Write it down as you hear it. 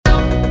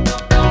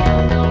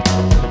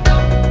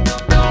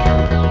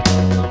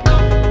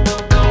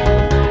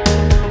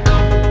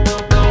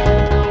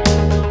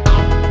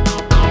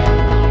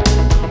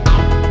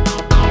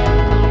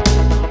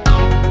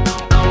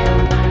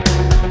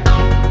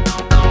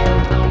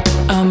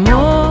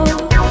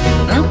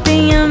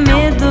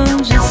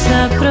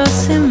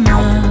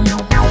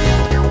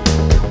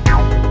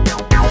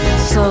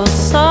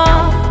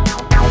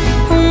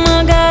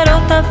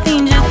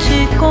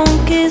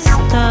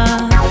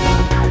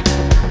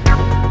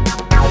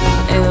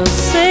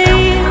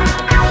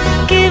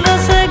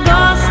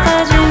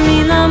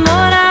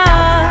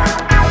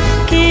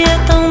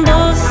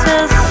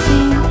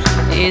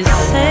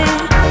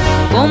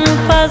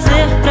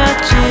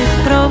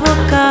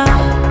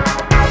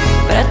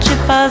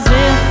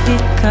fazer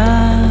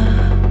ficar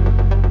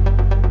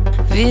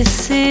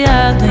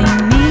viciado em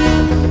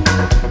mim.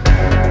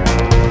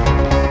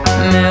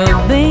 Meu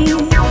bem,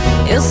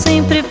 eu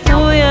sempre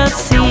fui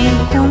assim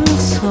como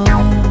sou,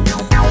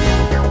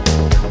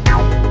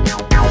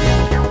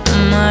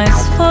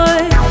 mas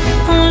foi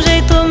um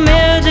jeito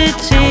meu de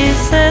te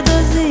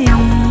seduzir.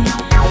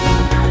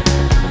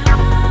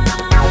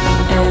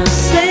 Eu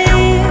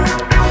sei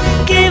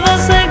que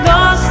você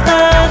gosta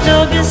de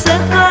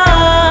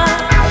observar,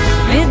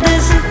 me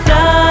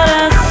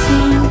decifrar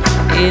assim,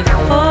 e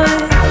foi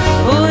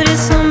por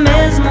isso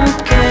mesmo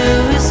que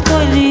eu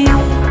escolhi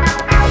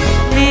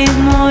ir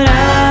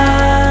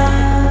morar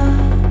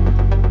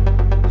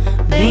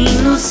bem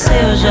no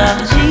seu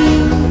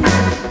jardim.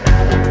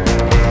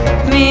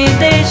 Me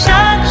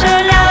deixa te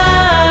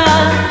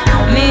olhar,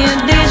 me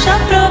deixa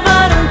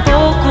provar um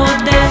pouco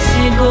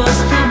desse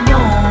gosto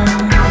bom,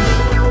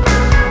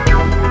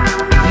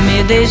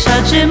 me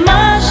deixa te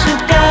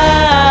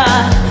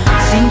machucar,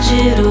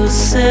 sentir o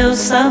seu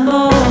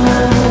sabor.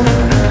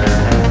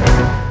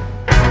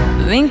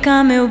 Vem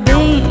cá, meu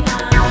bem,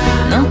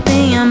 não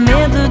tenha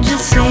medo de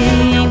se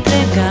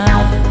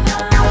entregar.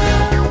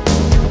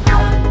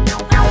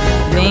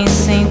 Vem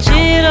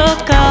sentir o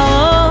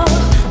calor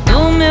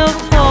do meu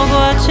fogo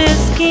a te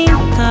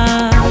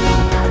esquentar.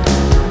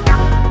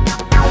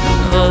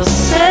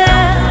 Você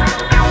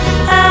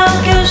é o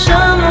que eu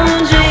chamo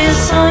de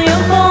sonho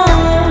bom,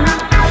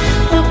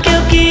 o que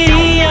eu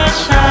queria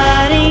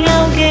achar em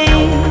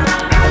alguém,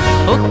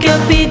 o que eu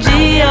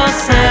pedi aos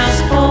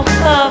céus, por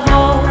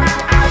favor,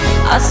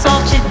 a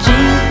sorte de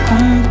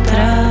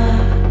encontrar.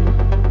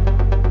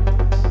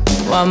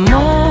 O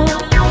amor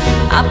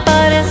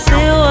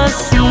apareceu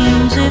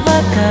assim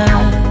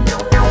devagar.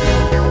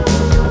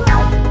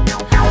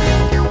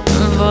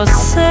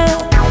 Você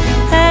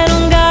era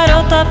um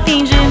garoto a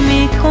fim de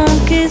me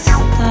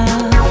conquistar.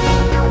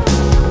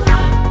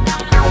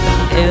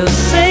 Eu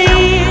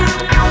sei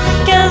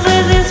que às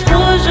vezes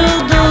fujo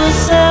do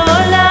seu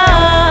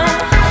olhar,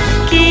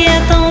 que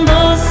é tão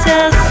doce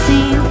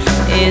assim,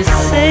 e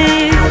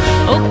sei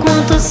o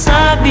quanto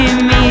sabe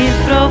me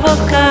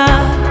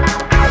provocar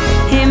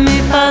e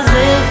me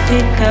fazer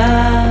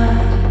ficar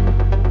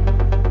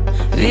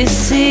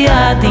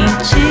viciada em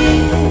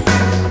ti.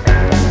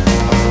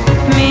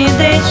 Me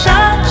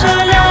deixa te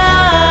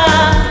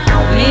olhar,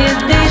 me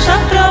deixa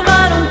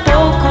provar um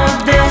pouco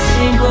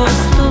desse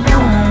gosto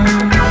bom,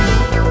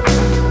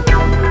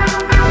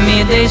 me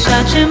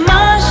deixa te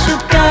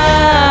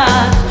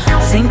machucar,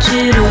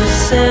 sentir o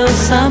seu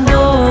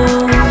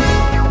sabor.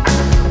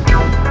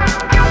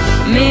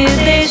 Me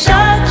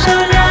deixa te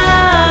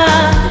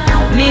olhar,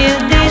 me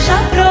deixa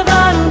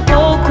provar um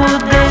pouco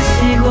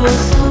desse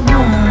gosto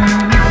bom,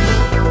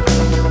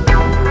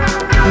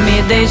 me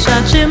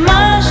deixa te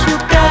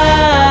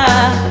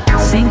machucar,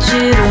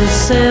 sentir o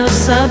seu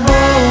sabor.